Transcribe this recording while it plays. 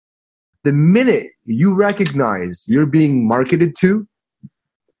the minute you recognize you're being marketed to,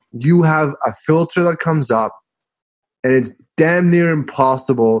 you have a filter that comes up, and it's damn near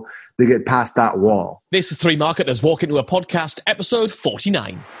impossible to get past that wall. This is Three Marketers Walk Into a Podcast, episode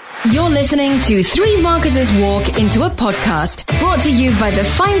 49. You're listening to Three Marketers Walk Into a Podcast, brought to you by the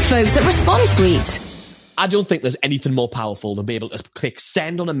fine folks at Response Suite. I don't think there's anything more powerful than be able to click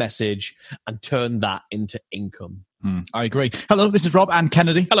send on a message and turn that into income. I agree. Hello, this is Rob and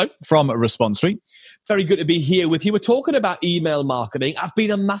Kennedy. Hello. From Response Suite. Very good to be here with you. We're talking about email marketing. I've been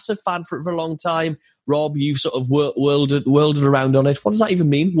a massive fan for it for a long time. Rob, you've sort of worlded around on it. What does that even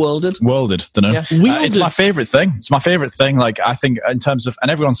mean? Worlded? Don't know. Yeah. It's my favorite thing. It's my favorite thing. Like, I think in terms of, and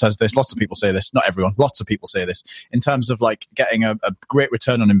everyone says this, lots of people say this, not everyone, lots of people say this, in terms of like getting a great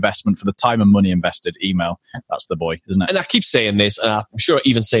return on investment for the time and money invested, email, that's the boy, isn't it? And I keep saying this, and I'm sure I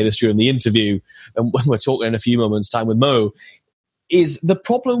even say this during the interview, and when we're talking in a few moments' time with Mo, is the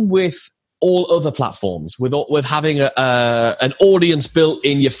problem with all other platforms, with having an audience built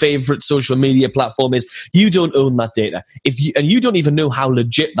in your favorite social media platform, is you don't own that data. And you don't even know how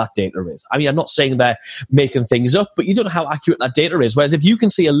legit that data is. I mean, I'm not saying they're making things up, but you don't know how accurate that data is. Whereas if you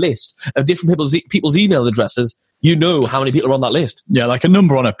can see a list of different people's email addresses, you know how many people are on that list. Yeah, like a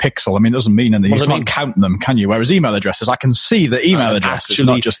number on a pixel. I mean, it doesn't mean anything. You can't count them, can you? Whereas email addresses, I can see the email address. It's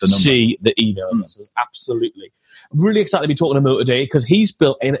not just a number. See the email addresses, absolutely. I'm really excited to be talking to Mo today because he's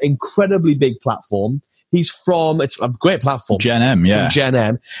built an incredibly big platform. It's a great platform. Gen M, yeah. From Gen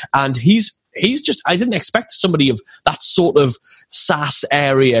M. And he's just, I didn't expect somebody of that sort of SaaS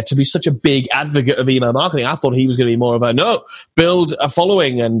area to be such a big advocate of email marketing. I thought he was going to be more of build a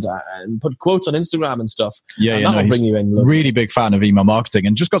following and put quotes on Instagram and stuff. That'll bring you in. Really big fan of email marketing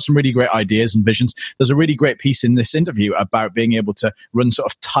and just got some really great ideas and visions. There's a really great piece in this interview about being able to run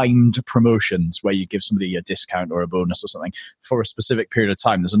sort of timed promotions where you give somebody a discount or a bonus or something for a specific period of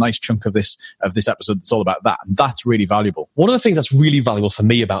time. There's a nice chunk of this episode that's all about that. And that's really valuable. One of the things that's really valuable for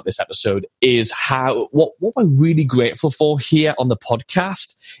me about this episode is what we're really grateful for here on the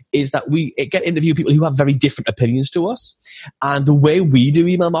podcast is that we get to interview people who have very different opinions to us. And the way we do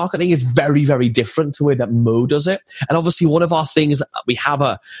email marketing is very, very different to the way that Mo does it. And obviously one of our things that we have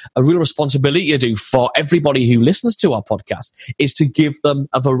a real responsibility to do for everybody who listens to our podcast is to give them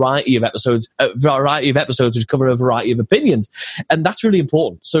a variety of episodes which cover a variety of opinions. And that's really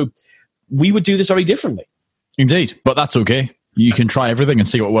important. So we would do this very differently. Indeed, but that's okay. You can try everything and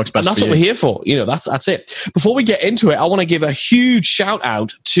see what works best for you. And that's what we're here for. That's it. Before we get into it, I want to give a huge shout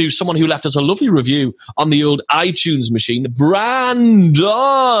out to someone who left us a lovely review on the old iTunes machine.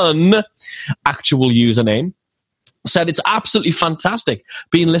 Brandon, actual username, said it's absolutely fantastic.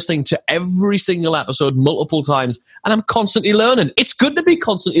 Been listening to every single episode multiple times, and I'm constantly learning. It's good to be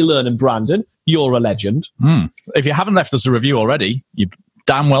constantly learning, Brandon. You're a legend. If you haven't left us a review already, you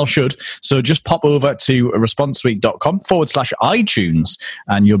damn well should. So just pop over to responsesuite.com/iTunes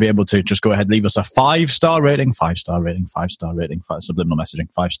and you'll be able to just go ahead and leave us a 5-star rating, 5-star rating, 5-star rating, subliminal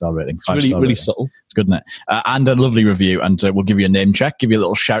messaging, 5-star rating, 5-star rating. Really subtle. It's good, isn't it? And a lovely review. And we'll give you a name check, give you a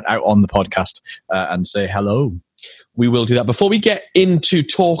little shout out on the podcast and say hello. We will do that. Before we get into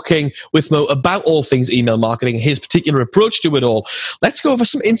talking with Mo about all things email marketing, his particular approach to it all, let's go over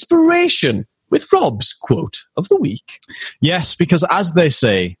some inspiration with Rob's quote of the week. Yes, because as they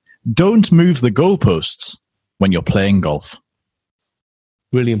say, don't move the goalposts when you're playing golf.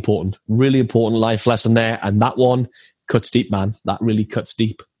 Really important life lesson there. And that one cuts deep, man. That really cuts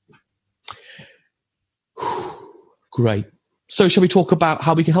deep. Great. So shall we talk about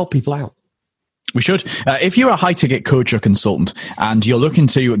how we can help people out? We should. If you're a high-ticket coach or consultant and you're looking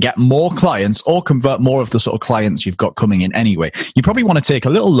to get more clients or convert more of the sort of clients you've got coming in anyway, you probably want to take a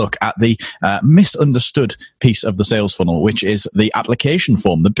little look at the misunderstood piece of the sales funnel, which is the application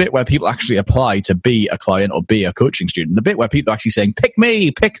form, the bit where people actually apply to be a client or be a coaching student, the bit where people are actually saying, pick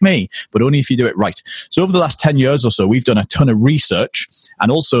me, but only if you do it right. So over the last 10 years or so, we've done a ton of research and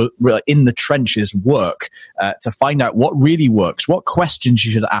also really in the trenches work to find out what really works, what questions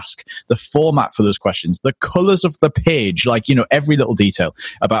you should ask, the format for those questions, the colors of the page, like, every little detail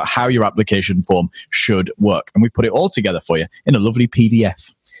about how your application form should work. And we put it all together for you in a lovely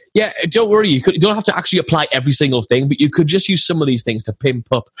PDF. Yeah, don't worry. You don't have to actually apply every single thing, but you could just use some of these things to pimp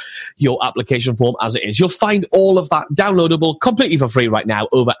up your application form as it is. You'll find all of that downloadable completely for free right now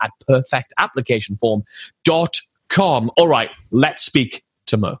over at perfectapplicationform.com. All right, let's speak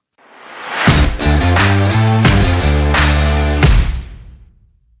to Mo.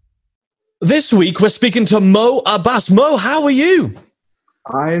 This week, we're speaking to Mo Abbas. Mo, how are you?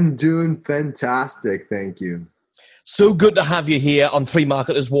 I am doing fantastic, thank you. So good to have you here on Three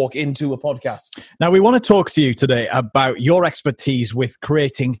Marketers Walk Into a Podcast. Now, we want to talk to you today about your expertise with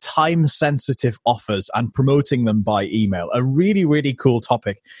creating time-sensitive offers and promoting them by email. A really, really cool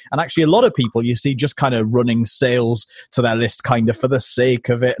topic. And actually, a lot of people, you see, just kind of running sales to their list kind of for the sake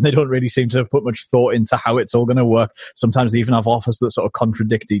of it. And they don't really seem to have put much thought into how it's all going to work. Sometimes they even have offers that sort of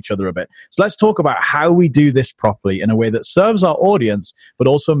contradict each other a bit. So let's talk about how we do this properly in a way that serves our audience, but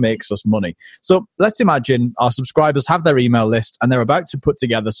also makes us money. So let's imagine our subscribers have their email list and they're about to put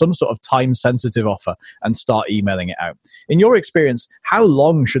together some sort of time-sensitive offer and start emailing it out. In your experience, how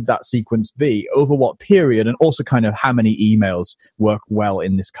long should that sequence be? Over what period? And also kind of how many emails work well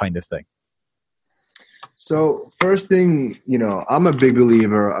in this kind of thing? So first thing, I'm a big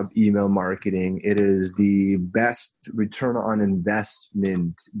believer of email marketing. It is the best return on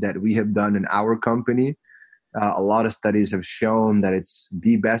investment that we have done in our company. A lot of studies have shown that it's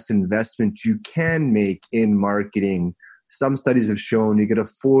the best investment you can make in marketing. Some studies have shown you get a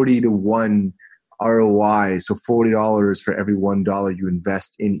 40 to 1 ROI, so $40 for every $1 you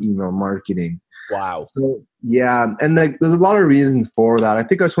invest in email marketing. Wow. So, yeah, and there's a lot of reasons for that. I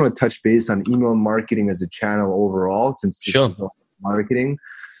think I just want to touch base on email marketing as a channel overall, since Sure. This is marketing.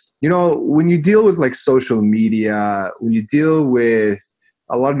 When you deal with like social media, when you deal with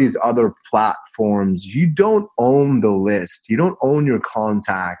a lot of these other platforms, you don't own the list. You don't own your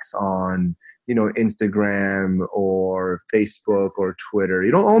contacts on, Instagram or Facebook or Twitter.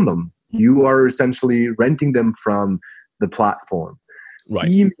 You don't own them. You are essentially renting them from the platform. Right.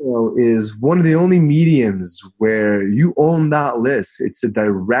 Email is one of the only mediums where you own that list. It's a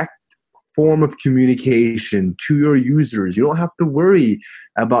direct form of communication to your users. You don't have to worry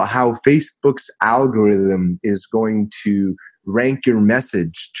about how Facebook's algorithm is going to rank your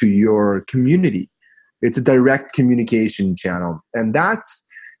message to your community. It's a direct communication channel. And that's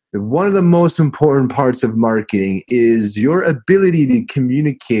one of the most important parts of marketing is your ability to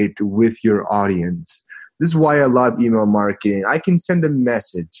communicate with your audience. This is why I love email marketing. I can send a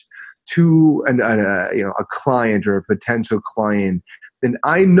message to a client or a potential client, and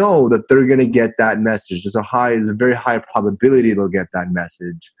I know that they're going to get that message. There's a very high probability they'll get that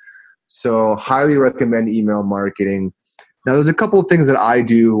message. So highly recommend email marketing. Now, there's a couple of things that I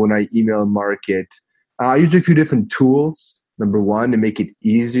do when I email market. I use a few different tools. Number one, to make it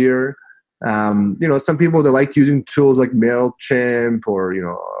easier. Some people, they like using tools like MailChimp or,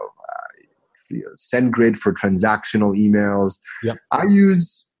 SendGrid for transactional emails. Yep.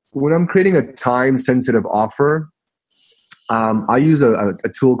 When I'm creating a time-sensitive offer, I use a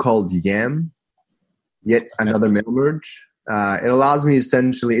tool called Yam, Yet Another Mail Merge. It allows me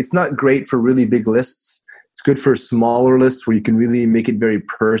essentially, it's not great for really big lists. It's good for smaller lists where you can really make it very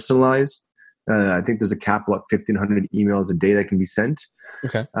personalized. I think there's a cap of 1,500 emails a day that can be sent.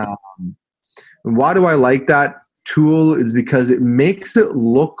 Okay. And why do I like that tool? Is because it makes it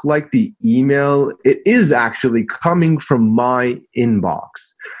look like the email, it is actually coming from my inbox.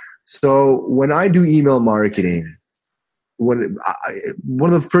 So when I do email marketing, one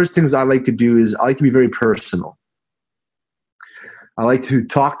of the first things I like to do is I like to be very personal. I like to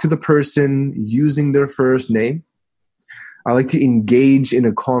talk to the person using their first name. I like to engage in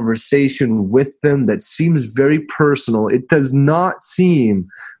a conversation with them that seems very personal. It does not seem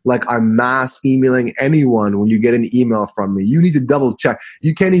like I'm mass emailing anyone when you get an email from me. You need to double check.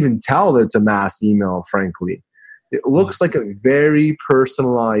 You can't even tell that it's a mass email, frankly. It looks like a very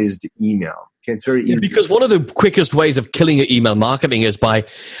personalized email. Okay, it's very easy. Because one of the quickest ways of killing your email marketing is by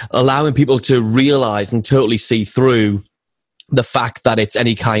allowing people to realize and totally see through the fact that it's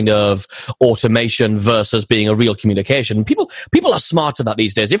any kind of automation versus being a real communication. People are smart to that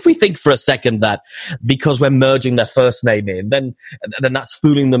these days. If we think for a second that because we're merging their first name in, then that's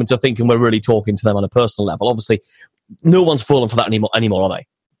fooling them into thinking we're really talking to them on a personal level. Obviously, no one's falling for that anymore, are they?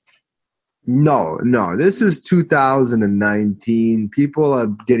 No. This is 2019. People are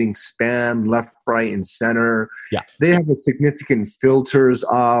getting spammed left, right, and center. Yeah. They have a significant filters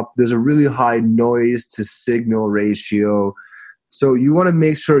up. There's a really high noise to signal ratio. So you want to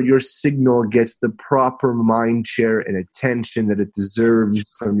make sure your signal gets the proper mind share and attention that it deserves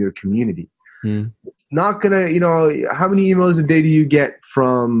from your community. It's not going to, how many emails a day do you get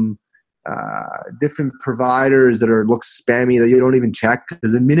from different providers that look spammy that you don't even check?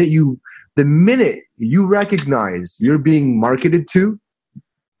 Because the minute you recognize you're being marketed to,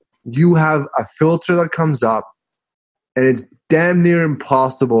 you have a filter that comes up and it's damn near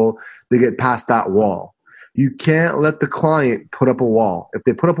impossible to get past that wall. You can't let the client put up a wall. If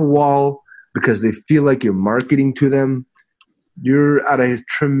they put up a wall because they feel like you're marketing to them, you're at a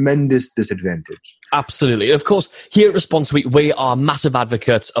tremendous disadvantage. Absolutely. And of course, here at Response Suite, we are massive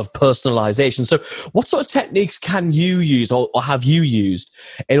advocates of personalization. So what sort of techniques can you use or have you used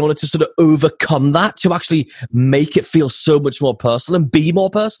in order to sort of overcome that, to actually make it feel so much more personal and be more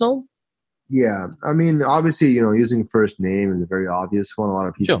personal? Yeah. I mean, obviously, using first name is a very obvious one. A lot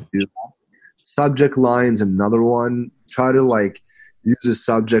of people do that. Subject line's another one. Try to use a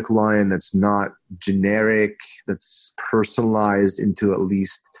subject line that's not generic, that's personalized into at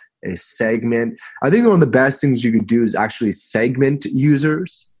least a segment. I think one of the best things you could do is actually segment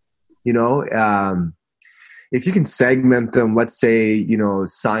users. If you can segment them, let's say,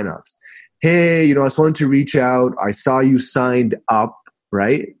 signups. Hey, I just wanted to reach out. I saw you signed up,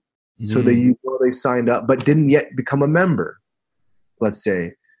 right? Mm-hmm. So that they signed up but didn't yet become a member, let's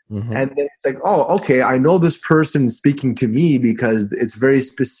say. Mm-hmm. And then it's like, oh, okay, I know this person speaking to me because it's very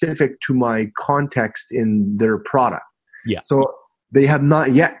specific to my context in their product. Yeah. So they have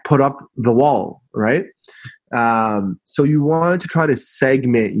not yet put up the wall, right? So you want to try to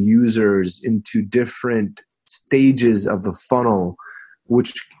segment users into different stages of the funnel,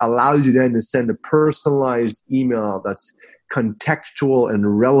 which allows you then to send a personalized email that's contextual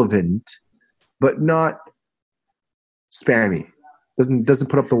and relevant, but not spammy. Doesn't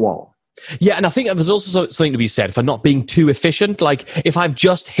put up the wall. Yeah, and I think there's also something to be said for not being too efficient. Like, if I've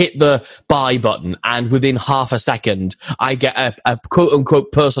just hit the buy button and within half a second I get a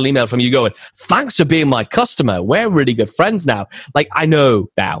quote-unquote personal email from you going, thanks for being my customer, we're really good friends now. I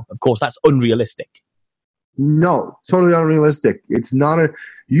know now, of course, that's unrealistic. No, totally unrealistic. It's not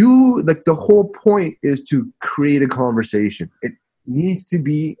the whole point is to create a conversation. It needs to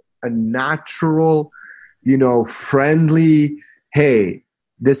be a natural, friendly, hey,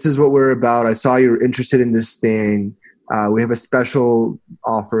 this is what we're about. I saw you're interested in this thing. We have a special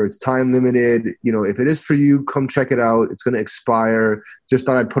offer. It's time limited. If it is for you, come check it out. It's going to expire. Just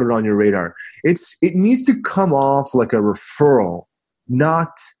thought I'd put it on your radar. It needs to come off like a referral,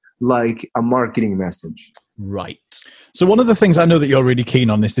 not like a marketing message. Right. So one of the things I know that you're really keen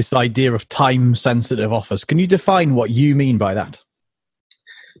on is this idea of time-sensitive offers. Can you define what you mean by that?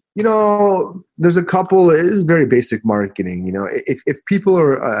 There's a couple. It is very basic marketing. If people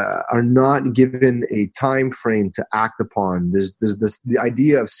are not given a time frame to act upon, there's the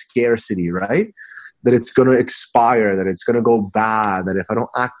idea of scarcity, right? That it's going to expire, that it's going to go bad, that if I don't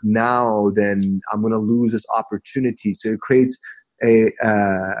act now, then I'm going to lose this opportunity. So it creates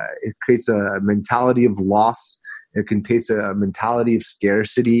a mentality of loss. It contains a mentality of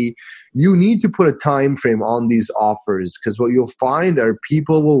scarcity. You need to put a time frame on these offers, because what you'll find are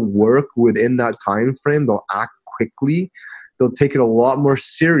people will work within that time frame. They'll act quickly. They'll take it a lot more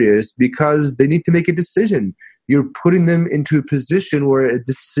serious because they need to make a decision. You're putting them into a position where a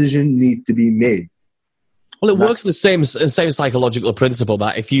decision needs to be made. Well, it works the same psychological principle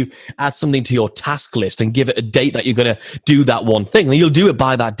that if you add something to your task list and give it a date that you're going to do that one thing, then you'll do it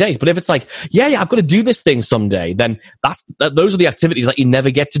by that date. But if it's like, yeah, I've got to do this thing someday, then those are the activities that you never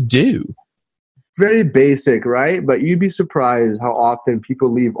get to do. Very basic, right? But you'd be surprised how often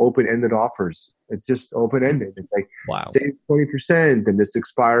people leave open-ended offers. It's just open-ended. It's like, wow, save 20% and this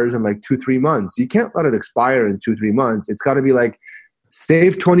expires in 2-3 months. You can't let it expire in 2-3 months. It's got to be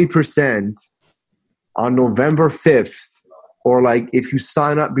save 20% on November 5th, or if you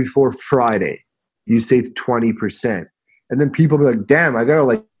sign up before Friday, you save 20%. And then people be like, damn, I got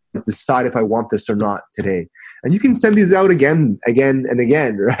to decide if I want this or not today. And you can send these out again and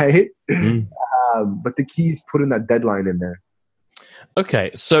again, right? Mm-hmm. But the key is putting that deadline in there.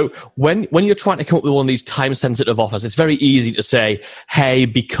 Okay, so when you're trying to come up with one of these time-sensitive offers, it's very easy to say, hey,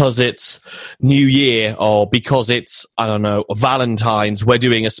 because it's New Year or because it's, I don't know, Valentine's, we're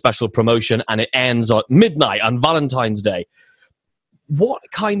doing a special promotion and it ends at midnight on Valentine's Day. What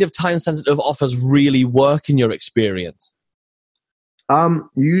kind of time-sensitive offers really work in your experience?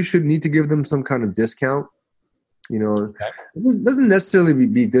 You should need to give them some kind of discount. Okay. It doesn't necessarily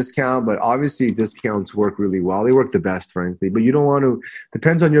be discount, but obviously discounts work really well. They work the best, frankly. But you don't want to.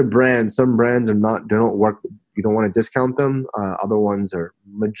 Depends on your brand. Some brands they don't work. You don't want to discount them. Other ones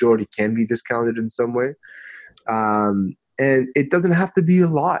majority can be discounted in some way. And it doesn't have to be a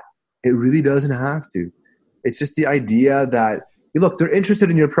lot. It really doesn't have to. It's just the idea that look, they're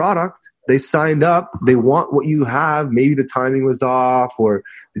interested in your product. They signed up. They want what you have. Maybe the timing was off or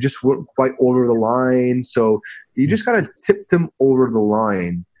they just weren't quite over the line. So you just got to tip them over the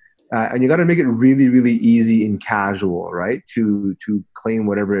line. And you got to make it really, really easy and casual, right? To claim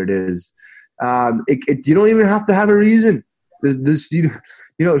whatever it is. You don't even have to have a reason. There's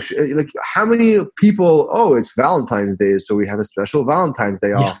how many people, it's Valentine's Day, so we have a special Valentine's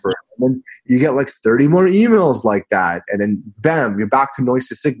Day offer. then you get like 30 more emails like that. And then bam, you're back to noise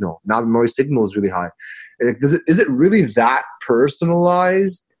to signal. Now the noise signal is really high. Is it really that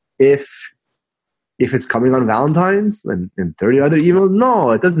personalized if it's coming on Valentine's and 30 other emails?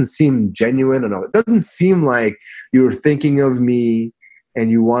 No, it doesn't seem genuine. It doesn't seem like you were thinking of me and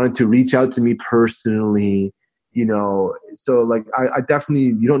you wanted to reach out to me personally, you know. So like, I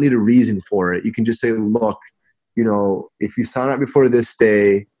definitely, you don't need a reason for it. You can just say, look, you know, if you sign up before this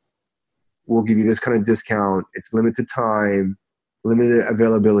day, we'll give you this kind of discount. It's limited time, limited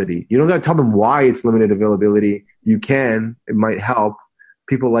availability. You don't got to tell them why it's limited availability. You can, it might help.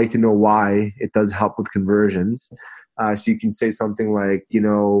 People like to know why. It does help with conversions. So you can say something like, you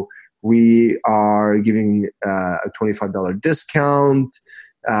know, we are giving a $25 discount,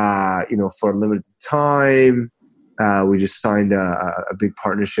 you know, for a limited time. We just signed a big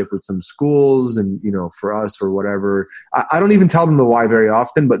partnership with some schools, and, you know, for us or whatever. I don't even tell them the why very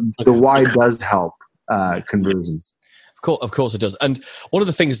often, but the why does help conversions. Of course it does. And one of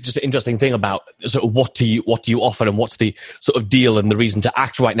the things, just an interesting thing about sort of what do you offer and what's the sort of deal and the reason to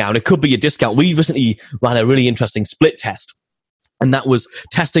act right now. And it could be a discount. We recently ran a really interesting split test. And that was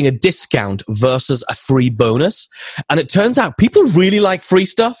testing a discount versus a free bonus. And it turns out people really like free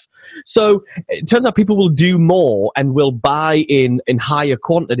stuff. So it turns out people will do more and will buy in higher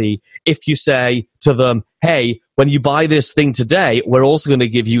quantity if you say to them, hey, when you buy this thing today, we're also going to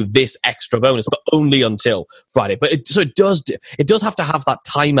give you this extra bonus, but only until Friday. But it does have to have that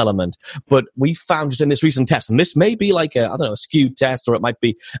time element. But we found just in this recent test, and this may be like a skewed test, or it might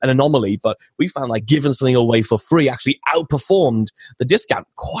be an anomaly, but we found like giving something away for free actually outperformed the discount.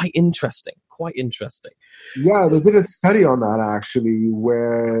 Quite interesting. Yeah, they did a study on that actually,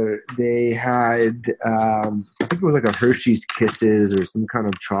 where they had, I think it was like a Hershey's Kisses or some kind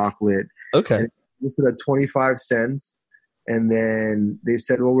of chocolate. Okay. Listed at 25 cents. And then they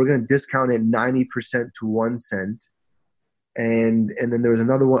said, well, we're going to discount it 90% to 1 cent. And then there was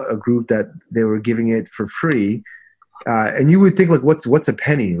another one, a group that they were giving it for free. And you would think, like, what's a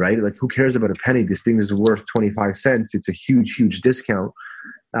penny, right? Like, who cares about a penny? This thing is worth 25 cents. It's a huge, huge discount.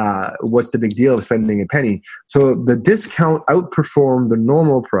 What's the big deal of spending a penny? So the discount outperformed the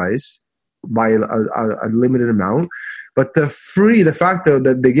normal price by a limited amount. But the fact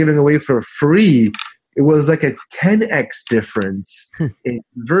that they're giving away for free, it was like a 10x difference in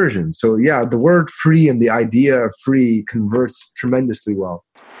conversion. So yeah, the word free and the idea of free converts tremendously well.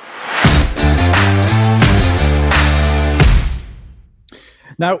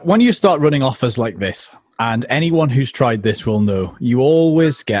 Now, when you start running offers like this, and anyone who's tried this will know, you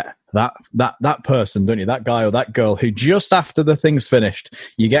always get that person, don't you? That guy or that girl who just after the thing's finished,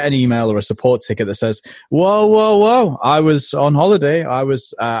 you get an email or a support ticket that says, whoa, I was on holiday. I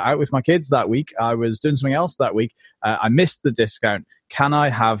was out with my kids that week. I was doing something else that week. I missed the discount. Can I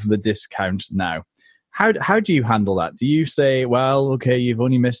have the discount now? How do you handle that? Do you say, well, okay, you've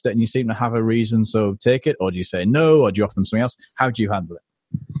only missed it and you seem to have a reason, so take it? Or do you say no? Or do you offer them something else? How do you handle it?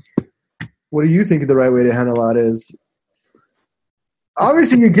 What do you think the right way to handle that is?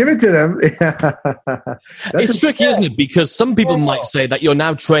 Obviously, you give it to them. It's tricky, isn't it? Because some people might say that you're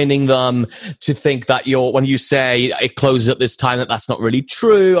now training them to think that when you say it closes at this time, that's not really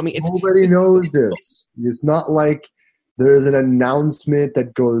true. I mean, nobody knows this. It's not like there's an announcement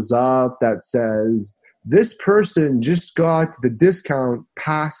that goes up that says this person just got the discount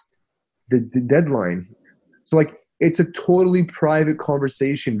past the deadline. So, like, it's a totally private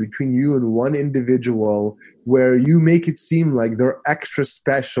conversation between you and one individual where you make it seem like they're extra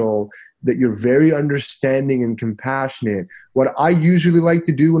special, that you're very understanding and compassionate. What I usually like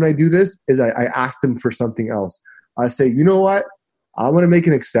to do when I do this is I ask them for something else. I say, you know what? I'm going to make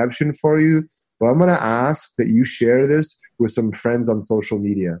an exception for you, but I'm going to ask that you share this with some friends on social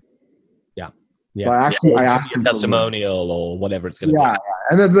media. Yeah. But I asked them testimonial or whatever it's going to be. Yeah.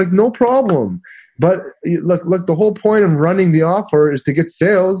 And they're like, no problem. But look, the whole point of running the offer is to get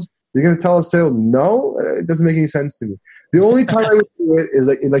sales. You're going to tell a sale no? It doesn't make any sense to me. The only time I would do it is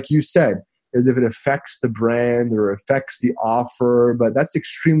like you said, is if it affects the brand or affects the offer, but that's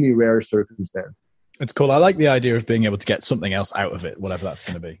extremely rare circumstance. It's cool. I like the idea of being able to get something else out of it, whatever that's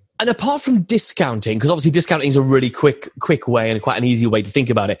going to be. And apart from discounting, because obviously discounting is a really quick way and quite an easy way to think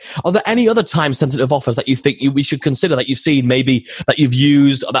about it, are there any other time-sensitive offers that you think we should consider, that you've seen maybe that you've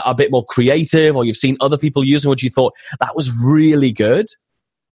used that are a bit more creative, or you've seen other people using which you thought that was really good?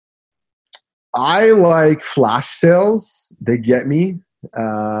 I like flash sales. They get me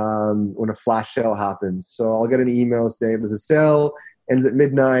when a flash sale happens. So I'll get an email saying there's a sale, ends at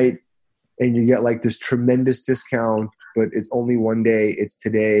midnight, and you get like this tremendous discount, but it's only one day. It's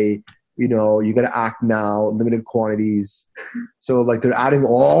today. you got to act now, limited quantities. So like they're adding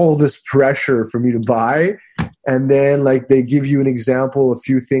all this pressure for me to buy. And then like they give you an example, a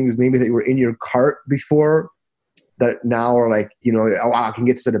few things maybe that were in your cart before that now are like, I can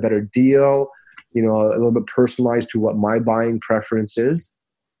get this at a better deal, a little bit personalized to what my buying preference is.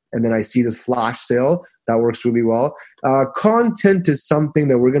 And then I see this flash sale. That works really well. Content is something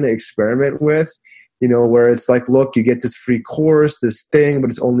that we're going to experiment with, where it's like, look, you get this free course, this thing, but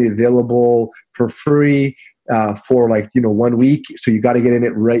it's only available for free for 1 week. So you got to get in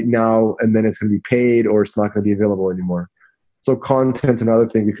it right now, and then it's going to be paid or it's not going to be available anymore. So content's another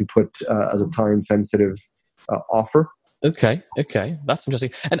thing you can put as a time-sensitive offer. Okay, that's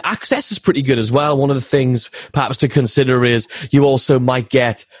interesting. And access is pretty good as well. One of the things perhaps to consider is you also might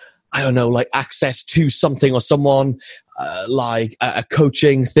get, access to something or someone like a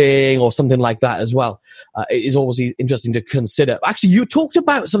coaching thing or something like that as well. It is always interesting to consider. Actually, you talked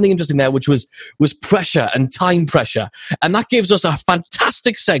about something interesting there, which was pressure and time pressure. And that gives us a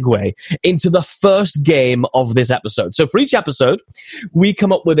fantastic segue into the first game of this episode. So for each episode, we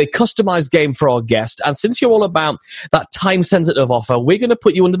come up with a customized game for our guest. And since you're all about that time-sensitive offer, we're going to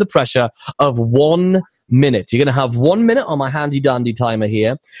put you under the pressure of 1 minute. You're going to have 1 minute on my handy-dandy timer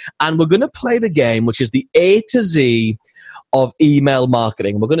here. And we're going to play the game, which is the A to Z of email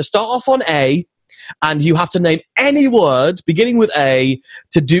marketing. We're going to start off on A, and you have to name any word beginning with A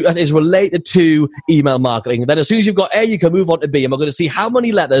that is related to email marketing. Then as soon as you've got A, you can move on to B, and we're going to see how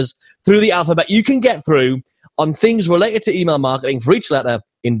many letters through the alphabet you can get through on things related to email marketing for each letter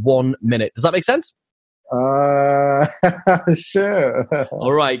in 1 minute. Does that make sense? Sure.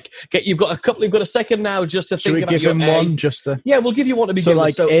 All right. You've got a second now just to think about your A. Should we give him one just to... Yeah, we'll give you one to begin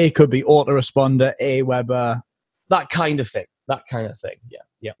with. So A could be autoresponder, Aweber. That kind of thing.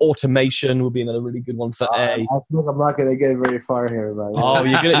 Yeah. Automation would be another really good one for A. I think I'm not going to get very far here, man. Oh,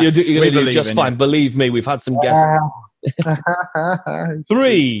 you're going to do just fine. Believe me, we've had some guests.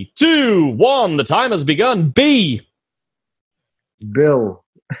 3, 2, 1. The time has begun. B. Bill.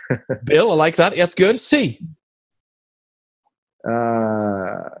 Bill, I like that. That's good. C.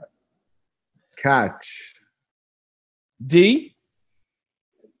 Catch. D.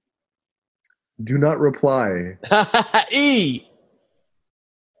 Do not reply. E.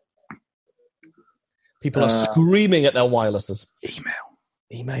 People are screaming at their wirelesses.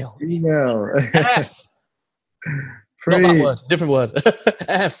 Email. F. Free. Not that word. Different word.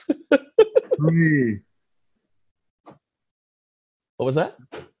 F. Free. What was that?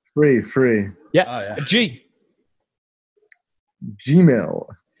 Free. Yeah. Oh, yeah. G. Gmail.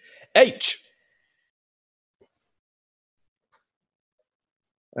 H.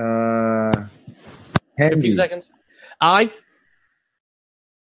 Handy. 15 seconds. I.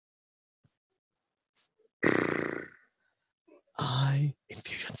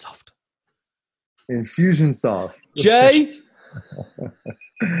 Infusionsoft. Infusionsoft. J.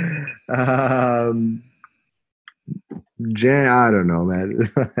 I don't know, man.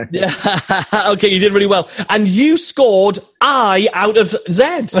 Yeah. Okay, you did really well. And you scored I out of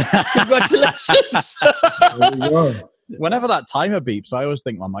Z. Congratulations. There you go. Whenever that timer beeps, I always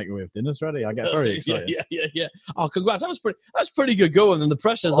think my microwave dinner's ready. I get very excited. Yeah. Oh, congrats. That's pretty good going, and the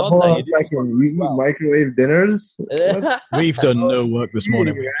pressure's on Hold there. on a second. You eat microwave dinners? We've done no work this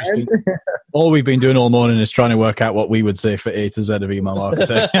morning. All we've been doing all morning is trying to work out what we would say for A to Z of email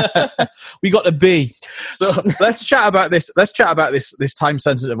marketing. We got a B. So let's chat about this. Let's chat about this time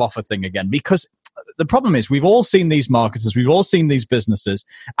sensitive offer thing again, because the problem is we've all seen these marketers, we've all seen these businesses,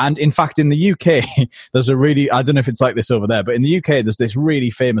 and in fact in the UK there's a really, I don't know if it's like this over there, but in the UK there's this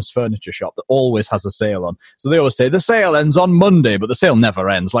really famous furniture shop that always has a sale on. So they always say the sale ends on Monday, but the sale never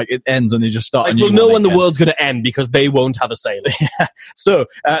ends. Like it ends and they just start. We'll know when the world's going to end because they won't have a sale. So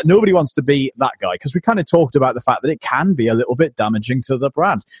nobody wants to be that guy, because we kind of talked about the fact that it can be a little bit damaging to the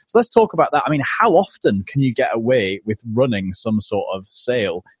brand. So let's talk about that. I mean, how often can you get away with running some sort of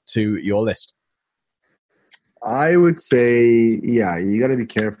sale to your list? I would say, yeah, you got to be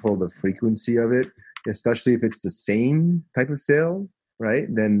careful of the frequency of it, especially if it's the same type of sale, right?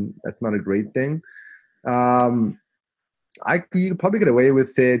 Then that's not a great thing. You could probably get away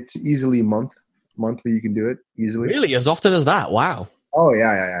with it easily monthly. You can do it easily. Really? As often as that? Wow. Oh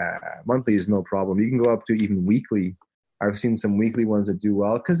yeah. Monthly is no problem. You can go up to even weekly. I've seen some weekly ones that do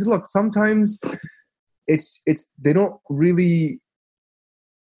well. Because look, sometimes they don't really,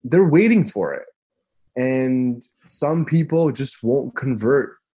 they're waiting for it. And some people just won't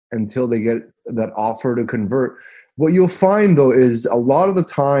convert until they get that offer to convert. What you'll find though is a lot of the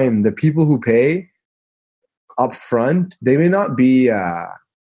time, the people who pay up front, they may not be, the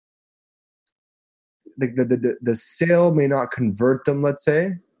sale may not convert them, let's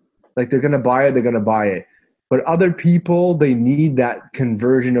say, Like they're going to buy it. But other people, they need that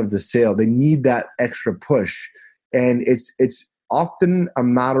conversion of the sale. They need that extra push. And it's often a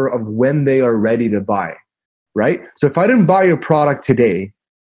matter of when they are ready to buy, right? So if I didn't buy your product today,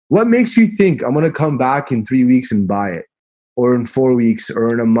 what makes you think I'm going to come back in 3 weeks and buy it, or in 4 weeks,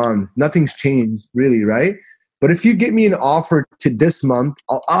 or in a month? Nothing's changed really, right? But if you get me an offer to this month,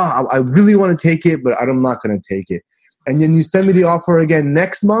 I really want to take it, but I'm not going to take it. And then you send me the offer again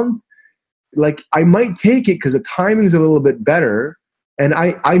next month, like I might take it because the timing is a little bit better. And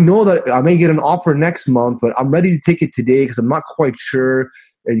I know that I may get an offer next month, but I'm ready to take it today because I'm not quite sure,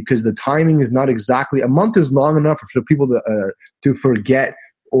 because the timing is not exactly, a month is long enough for people to forget.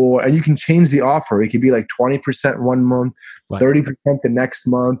 And you can change the offer. It could be like 20% 1 month, right, 30% the next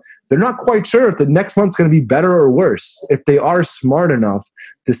month. They're not quite sure if the next month's going to be better or worse, if they are smart enough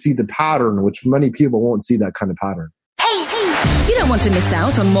to see the pattern, which many people won't see that kind of pattern. You don't want to miss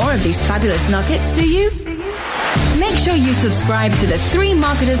out on more of these fabulous nuggets, do you? Make sure you subscribe to the Three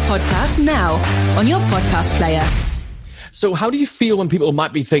Marketers podcast now on your podcast player. So how do you feel when people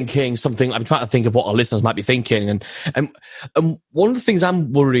might be thinking something? I'm trying to think of what our listeners might be thinking. And one of the things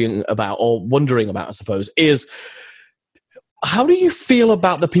I'm worrying about, or wondering about, I suppose, is how do you feel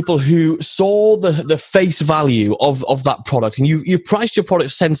about the people who saw the face value of that product, and you've priced your product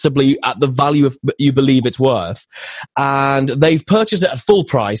sensibly at the value of you believe it's worth, and they've purchased it at full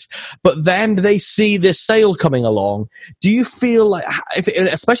price, but then they see this sale coming along? Do you feel like,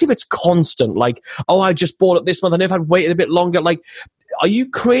 especially if it's constant, like, oh, I just bought it this month, I know if I'd waited a bit longer, like, are you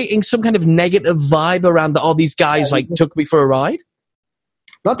creating some kind of negative vibe around that? Oh, these guys like took me for a ride?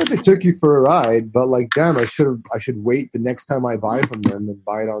 Not that they took you for a ride, but like, damn, I should wait the next time I buy from them and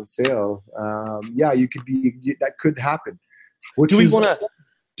buy it on sale. That could happen. Do we want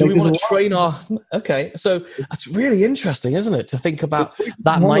to train our? Okay, so that's really interesting, isn't it, to think about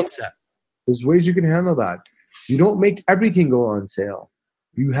that mindset? There's ways you can handle that. You don't make everything go on sale.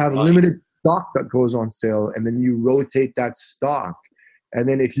 You have limited stock that goes on sale, and then you rotate that stock. And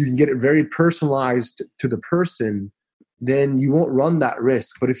then if you can get it very personalized to the person, then you won't run that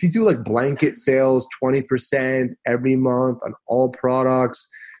risk. But if you do like blanket sales, 20% every month on all products,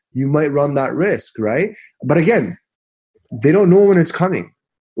 you might run that risk, right? But again, they don't know when it's coming.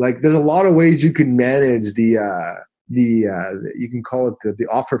 Like there's a lot of ways you can manage you can call it the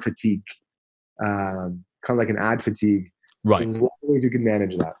offer fatigue, kind of like an ad fatigue. Right. There's a lot of ways you can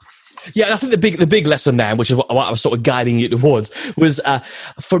manage that. Yeah, and I think the big lesson there, which is what I was sort of guiding you towards, was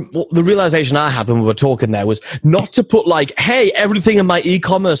from the realization I had when we were talking there, was not to put like, hey, everything in my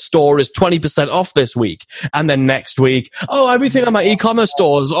e-commerce store is 20% off this week, and then next week, oh, everything in my e-commerce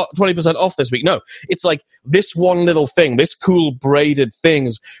store is 20% off this week. No, it's like this one little thing, this cool braided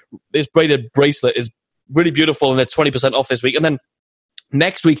things, this braided bracelet is really beautiful and it's 20% off this week, and then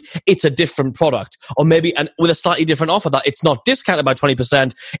next week, it's a different product, or maybe with a slightly different offer that it's not discounted by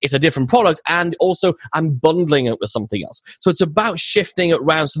 20%, it's a different product, and also I'm bundling it with something else. So it's about shifting it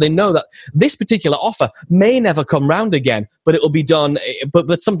around so they know that this particular offer may never come round again, but it will be done,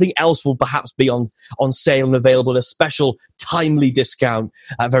 but something else will perhaps be on sale and available at a special timely discount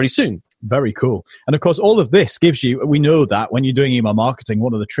very soon. Very cool. And of course, all of this gives you, we know that when you're doing email marketing,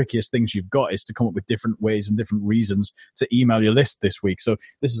 one of the trickiest things you've got is to come up with different ways and different reasons to email your list this week. So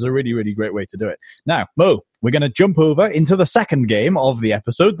this is a really, really great way to do it. Now, Mo, we're going to jump over into the second game of the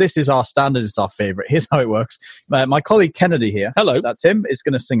episode. This is our standard. It's our favorite. Here's how it works. My colleague Kennedy here, hello, that's him, is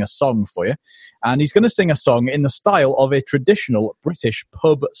going to sing a song for you. And he's going to sing a song in the style of a traditional British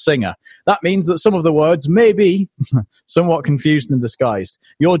pub singer. That means that some of the words may be somewhat confused and disguised.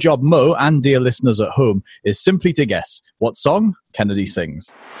 Your job, Mo, and dear listeners at home, is simply to guess what song Kennedy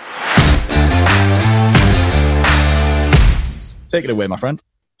sings. Take it away, my friend.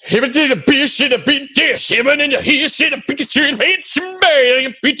 Him did a bitch in a bit dish, him and he said a picture in hits and bear,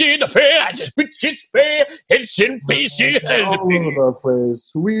 bitch in the fair, I just bitch it's fair, it's in pieces. All over the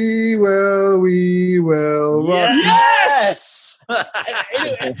place. We will rock. Yes!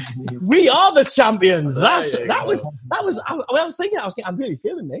 We are the champions. I was thinking, I'm really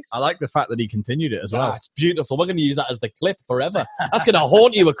feeling this. I like the fact that he continued it as well. It's beautiful. We're going to use that as the clip forever. That's going to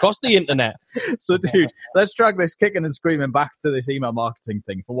haunt you across the internet. So, dude, let's drag this kicking and screaming back to this email marketing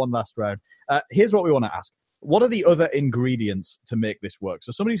thing for one last round. Here's what we want to ask. What are the other ingredients to make this work?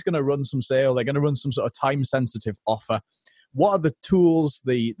 So somebody's going to run some sale. They're going to run some sort of time-sensitive offer. What are the tools,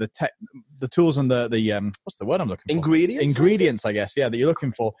 the tools and the what's the word I'm looking for? Ingredients, I guess, yeah, that you're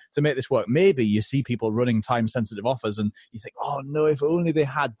looking for to make this work. Maybe you see people running time-sensitive offers and you think, oh no, if only they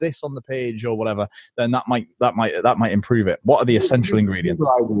had this on the page or whatever, then that might improve it. What are the essential ingredients?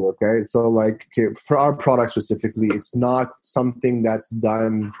 Okay, so like for our product specifically, it's not something that's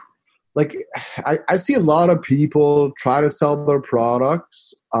done like I see a lot of people try to sell their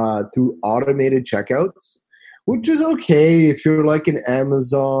products through automated checkouts, which is okay if you're like an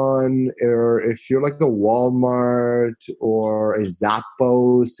Amazon or if you're like a Walmart or a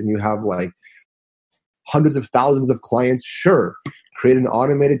Zappos and you have like hundreds of thousands of clients. Sure, create an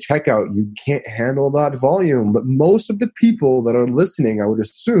automated checkout. You can't handle that volume. But most of the people that are listening, I would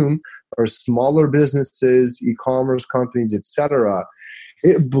assume, are smaller businesses, e-commerce companies, etc.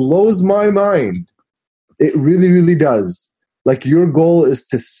 It blows my mind. It really, really does. Like, your goal is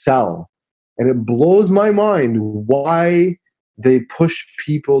to sell. And it blows my mind why they push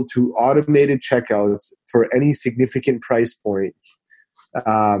people to automated checkouts for any significant price point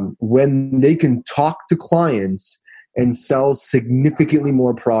when they can talk to clients and sell significantly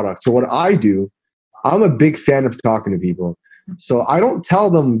more products. So what I do, I'm a big fan of talking to people. So I don't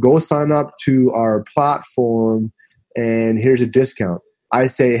tell them, go sign up to our platform and here's a discount. I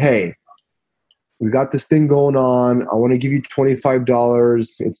say, hey, we got this thing going on. I want to give you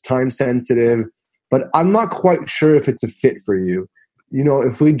 $25. It's time sensitive, but I'm not quite sure if it's a fit for you. You know,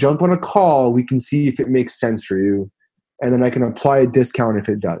 if we jump on a call, we can see if it makes sense for you. And then I can apply a discount if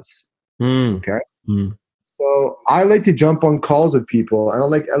it does. Okay? So I like to jump on calls with people. And I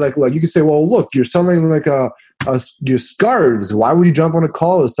like, you can say, well, look, you're selling like your scarves. Why would you jump on a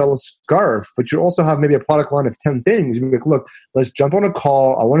call to sell a scarf? But you also have maybe a product line of 10 things. You'd be like, look, let's jump on a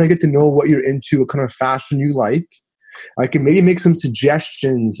call. I want to get to know what you're into, what kind of fashion you like. I can maybe make some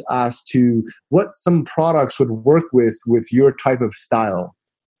suggestions as to what some products would work with your type of style.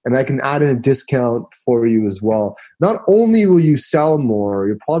 And I can add in a discount for you as well. Not only will you sell more,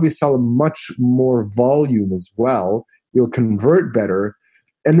 you'll probably sell much more volume as well. You'll convert better.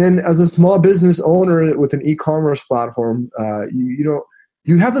 And then as a small business owner with an e-commerce platform,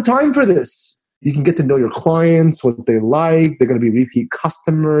 you have the time for this. You can get to know your clients, what they like. They're going to be repeat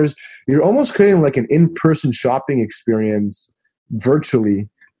customers. You're almost creating like an in-person shopping experience virtually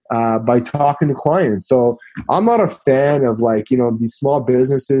by talking to clients. So I'm not a fan of these small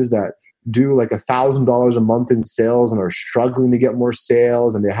businesses that do like $1,000 a month in sales and are struggling to get more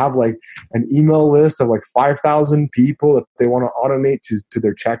sales. And they have like an email list of like 5,000 people that they want to automate to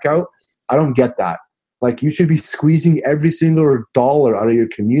their checkout. I don't get that. Like, you should be squeezing every single dollar out of your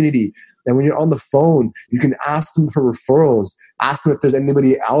community. And when you're on the phone, you can ask them for referrals, ask them if there's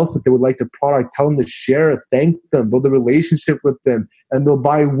anybody else that they would like the product, tell them to share it, thank them, build a relationship with them, and they'll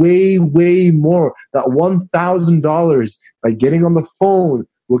buy way, way more. That $1,000 by getting on the phone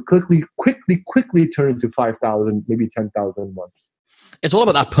will quickly turn into $5,000, maybe $10,000 a month. It's all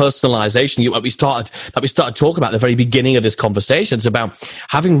about that personalization that we started talking about at the very beginning of this conversation. It's about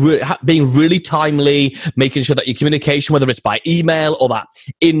being really timely, making sure that your communication, whether it's by email or that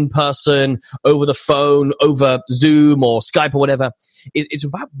in person, over the phone, over Zoom or Skype or whatever, it's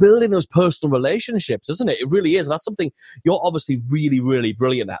about building those personal relationships, isn't it? It really is. And that's something you're obviously really, really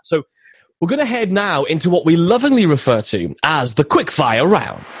brilliant at. So we're going to head now into what we lovingly refer to as the quickfire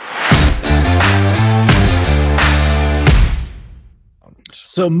round.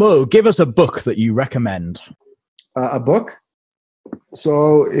 So, Mo, give us a book that you recommend. A book?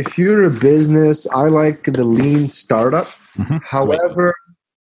 So if you're a business, I like The Lean Startup. Mm-hmm. However,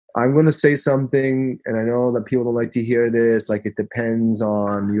 I'm going to say something, and I know that people don't like to hear this, like it depends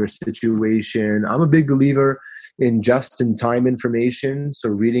on your situation. I'm a big believer in just-in-time information. So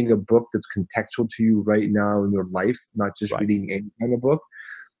reading a book that's contextual to you right now in your life, not just reading any kind of book.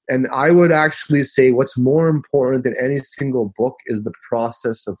 And I would actually say what's more important than any single book is the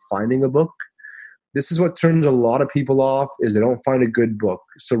process of finding a book. This is what turns a lot of people off, is they don't find a good book.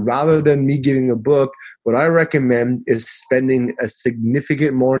 So rather than me giving a book, what I recommend is spending a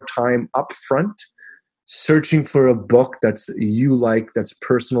significant more time up front searching for a book that's you like, that's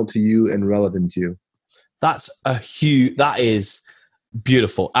personal to you and relevant to you. That is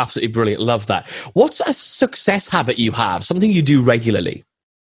beautiful. Absolutely brilliant. Love that. What's a success habit you have? Something you do regularly?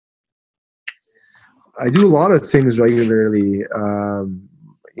 I do a lot of things regularly. I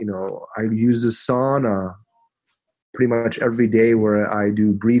use the sauna pretty much every day, where I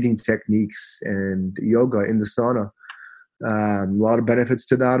do breathing techniques and yoga in the sauna. A lot of benefits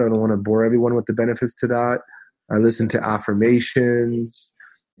to that. I don't want to bore everyone with the benefits to that. I listen to affirmations.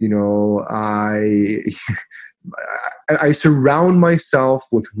 I surround myself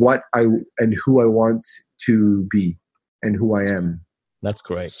with what I and who I want to be and who I am. That's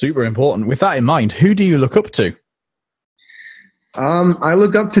great. Super important. With that in mind, who do you look up to? I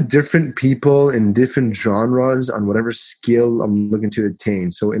look up to different people in different genres on whatever skill I'm looking to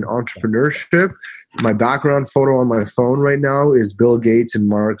attain. So in entrepreneurship, my background photo on my phone right now is Bill Gates and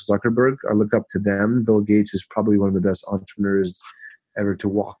Mark Zuckerberg. I look up to them. Bill Gates is probably one of the best entrepreneurs ever to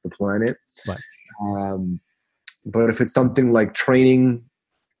walk the planet. Right. But if it's something like training,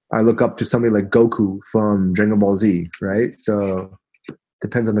 I look up to somebody like Goku from Dragon Ball Z, right? So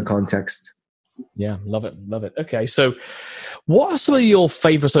depends on the context. Yeah, love it. Okay, so what are some of your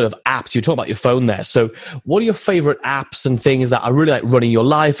favorite sort of apps? You talk about your phone there. So what are your favorite apps and things that are really like running your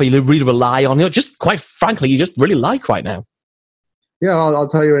life, or you really rely on? Just quite frankly, you just really like right now? Yeah, I'll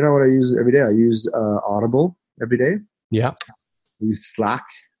tell you right now what I use every day. I use Audible every day. Yeah. I use Slack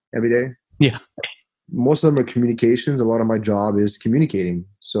every day. Yeah. Most of them are communications. A lot of my job is communicating.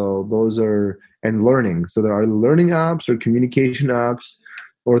 So those are, and learning. So there are learning apps or communication apps,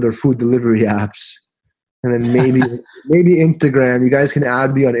 or they're food delivery apps. And then maybe Instagram. You guys can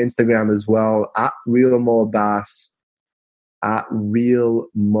add me on Instagram as well, at RealMo Abbas, at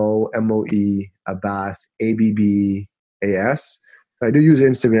RealMo, M-O-E, Abbas, A-B-B-A-S. I do use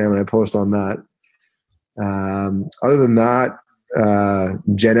Instagram and I post on that. Other than that,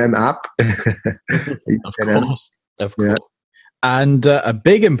 GenM app. Of course. And a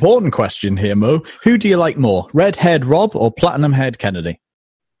big important question here, Mo. Who do you like more, redhead Rob or platinum head Kennedy?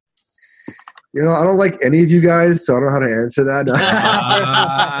 I don't like any of you guys, so I don't know how to answer that.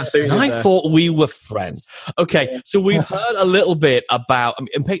 I thought we were friends. Okay, so we've heard a little bit about,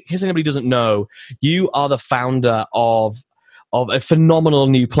 in case anybody doesn't know, you are the founder of a phenomenal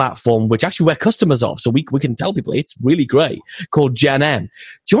new platform, which actually we're customers of, so we can tell people it's really great, called GenM. Do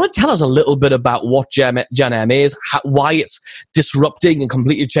you want to tell us a little bit about what GenM is, why it's disrupting and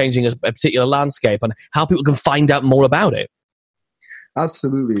completely changing a particular landscape, and how people can find out more about it?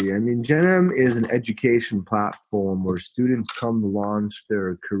 Absolutely. I mean, GenM is an education platform where students come to launch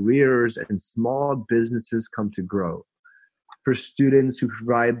their careers and small businesses come to grow. For students who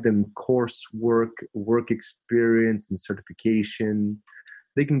provide them coursework, work experience, and certification,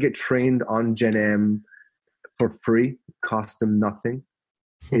 they can get trained on GenM for free, cost them nothing.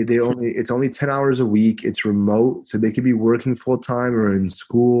 It's only 10 hours a week. It's remote, so they could be working full-time or in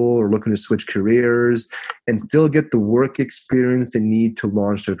school or looking to switch careers and still get the work experience they need to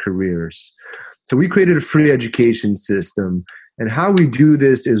launch their careers. So we created a free education system, and how we do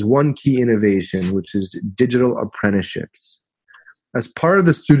this is one key innovation, which is digital apprenticeships. As part of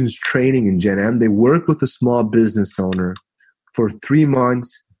the students' training in GenM, they work with a small business owner for 3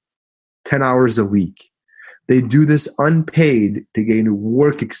 months, 10 hours a week. They do this unpaid to gain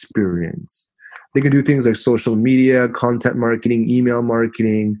work experience. They can do things like social media, content marketing, email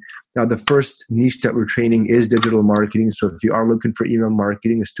marketing. Now, the first niche that we're training is digital marketing. So if you are looking for email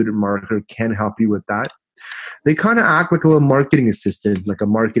marketing, a student marketer can help you with that. They kind of act like a little marketing assistant, like a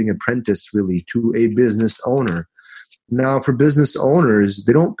marketing apprentice, really, to a business owner. Now, for business owners,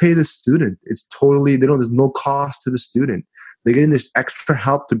 they don't pay the student. There's no cost to the student. They're getting this extra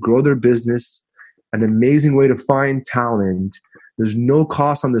help to grow their business, an amazing way to find talent. There's no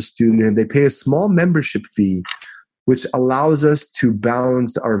cost on the student. They pay a small membership fee, which allows us to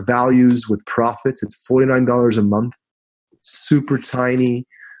balance our values with profits. It's $49 a month, super tiny.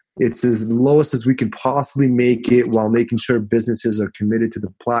 It's as lowest as we can possibly make it while making sure businesses are committed to the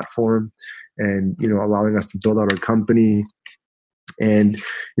platform and, allowing us to build out our company. And,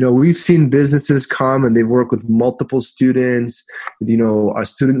 we've seen businesses come and they work with multiple students. Our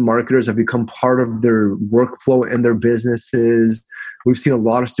student marketers have become part of their workflow in their businesses. We've seen a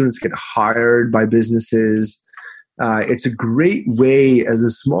lot of students get hired by businesses. It's a great way as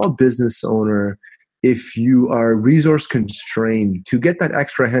a small business owner, if you are resource constrained, to get that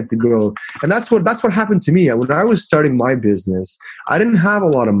extra head to grow. And that's what happened to me. When I was starting my business, I didn't have a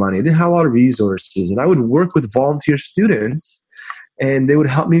lot of money. I didn't have a lot of resources. And I would work with volunteer students and they would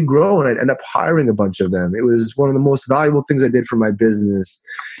help me grow, and I'd end up hiring a bunch of them. It was one of the most valuable things I did for my business.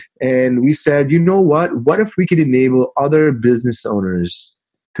 And we said, you know what? What if we could enable other business owners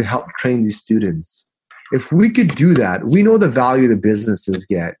to help train these students? If we could do that, we know the value the businesses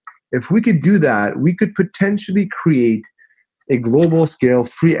get. If we could do that, we could potentially create a global scale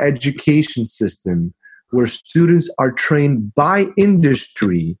free education system where students are trained by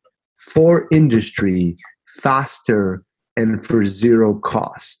industry, for industry, faster, and for zero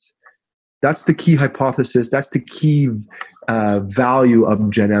cost. That's the key hypothesis. That's the key value of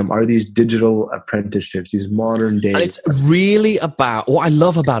GenM, are these digital apprenticeships, these modern day. And it's really about, what I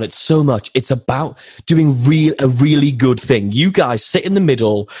love about it so much, it's about doing a really good thing. You guys sit in the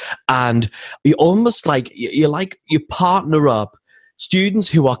middle and you're almost like, you partner up students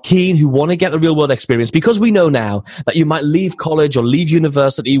who are keen, who want to get the real world experience, because we know now that you might leave college or leave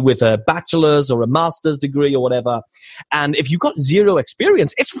university with a bachelor's or a master's degree or whatever. And if you've got zero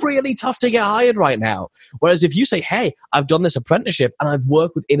experience, it's really tough to get hired right now. Whereas if you say, hey, I've done this apprenticeship and I've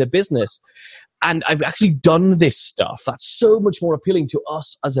worked within a business, and I've actually done this stuff, that's so much more appealing to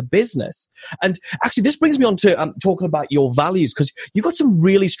us as a business. And actually, this brings me on to talking about your values, because you've got some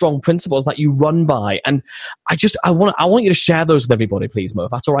really strong principles that you run by. And I want you to share those with everybody, please, Mo,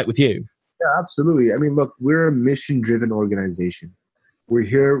 if that's all right with you. Yeah, absolutely. I mean, look, we're a mission-driven organization.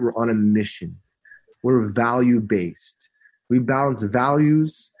 We're on a mission. We're value-based. We balance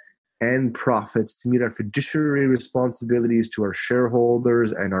values and profits to meet our fiduciary responsibilities to our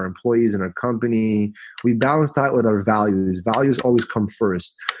shareholders and our employees and our company. We balance that with our values. Values always come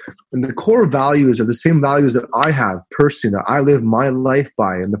first. And the core values are the same values that I have personally, that I live my life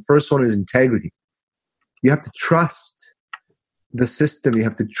by. And the first one is integrity. You have to trust the system. You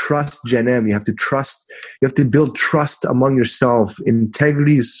have to trust Gen M. You have to build trust among yourself.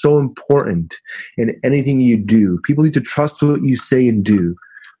 Integrity is so important in anything you do. People need to trust what you say and do.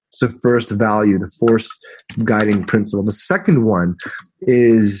 It's the first value, the first guiding principle. The second one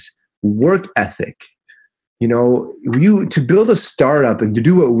is work ethic. You know, to build a startup and to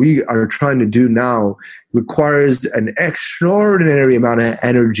do what we are trying to do now requires an extraordinary amount of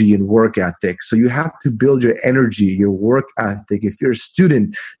energy and work ethic. So you have to build your energy, your work ethic. If you're a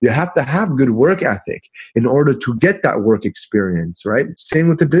student, you have to have good work ethic in order to get that work experience, right? Same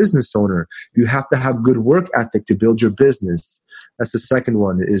with the business owner. You have to have good work ethic to build your business. That's the second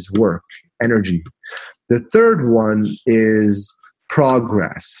one, is work, energy. The third one is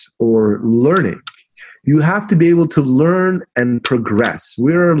progress or learning. You have to be able to learn and progress.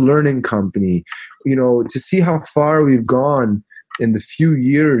 We're a learning company. You know, to see how far we've gone in the few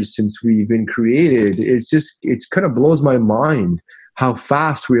years since we've been created, it kind of blows my mind how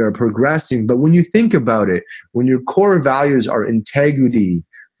fast we are progressing. But when you think about it, when your core values are integrity,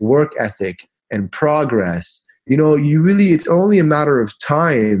 work ethic, and progress, you know, it's only a matter of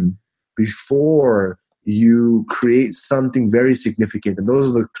time before you create something very significant. And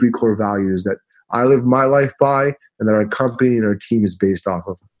those are the three core values that I live my life by, and that our company and our team is based off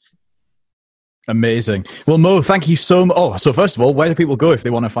of. Amazing. Well, Mo, thank you so much. Oh, so first of all, where do people go if they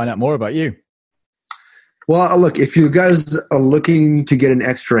want to find out more about you? Well, look, if you guys are looking to get an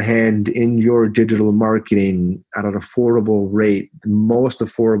extra hand in your digital marketing at an affordable rate, the most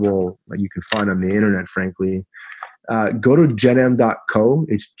affordable that you can find on the internet, frankly, go to genm.co.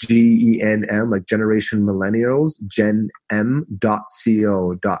 It's GENM, like Generation Millennials, genm.co.co.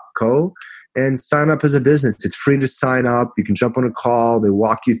 And sign up as a business. It's free to sign up. You can jump on a call. They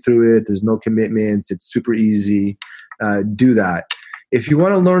walk you through it. There's no commitments. It's super easy. Do that. If you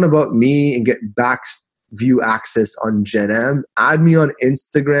want to learn about me and get back view access on Gen M, add me on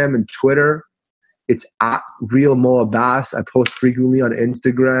Instagram and Twitter. It's at Real Mo Abbas. I post frequently on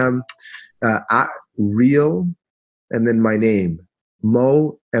Instagram at Real, and then my name,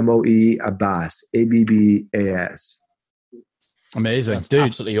 Mo, M-O-E, Abbas, A-B-B-A-S. Amazing. That's dude.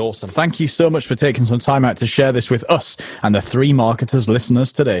 Absolutely awesome. Thank you so much for taking some time out to share this with us and the Three Marketers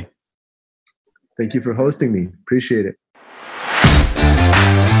listeners today. Thank you for hosting me. Appreciate it.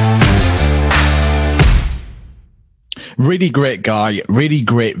 Really great guy, really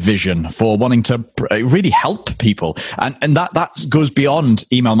great vision for wanting to really help people. And that goes beyond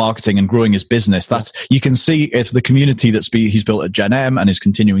email marketing and growing his business. That's, you can see it's the community he's built at Gen M and is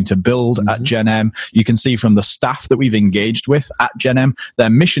continuing to build at Gen M. You can see from the staff that we've engaged with at Gen M, their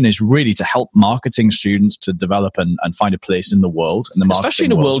mission is really to help marketing students to develop and find a place in the world. In the marketing Especially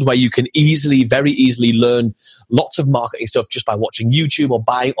in a world where you can very easily learn lots of marketing stuff just by watching YouTube or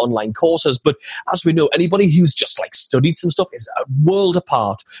buying online courses. But as we know, anybody who's just like studied some stuff is a world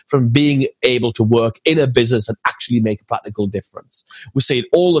apart from being able to work in a business and actually make a practical difference. We see it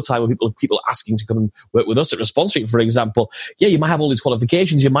all the time when people asking to come and work with us at Response Suite, for example. Yeah, you might have all these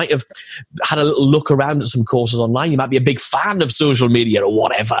qualifications. You might have had a little look around at some courses online. You might be a big fan of social media or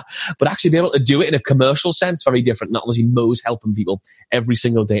whatever, but actually be able to do it in a commercial sense, very different. Not obviously Mo's helping people every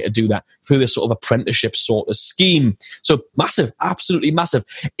single day to do that through this sort of apprenticeship sort of scheme. So massive, absolutely massive.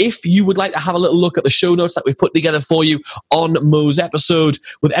 If you would like to have a little look at the show notes that we've put together for you on Mo's episode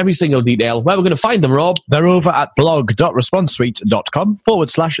with every single detail, where we're going to find them, Rob? They're over at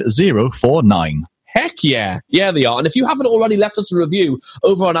blog.responsesuite.com/049. Heck yeah. Yeah, they are. And if you haven't already left us a review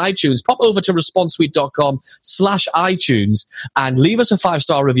over on iTunes, pop over to responsesuite.com/iTunes and leave us a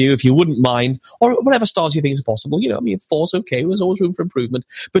 5-star review if you wouldn't mind, or whatever stars you think is possible. You know, I mean, 4's okay. There's always room for improvement.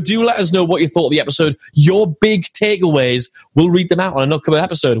 But do let us know what you thought of the episode. Your big takeaways. We'll read them out on an upcoming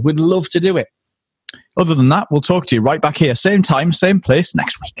episode. We'd love to do it. Other than that, we'll talk to you right back here, same time, same place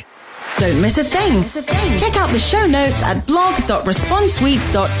next week. Don't miss a thing. Check out the show notes at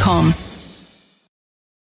blog.responsesuite.com.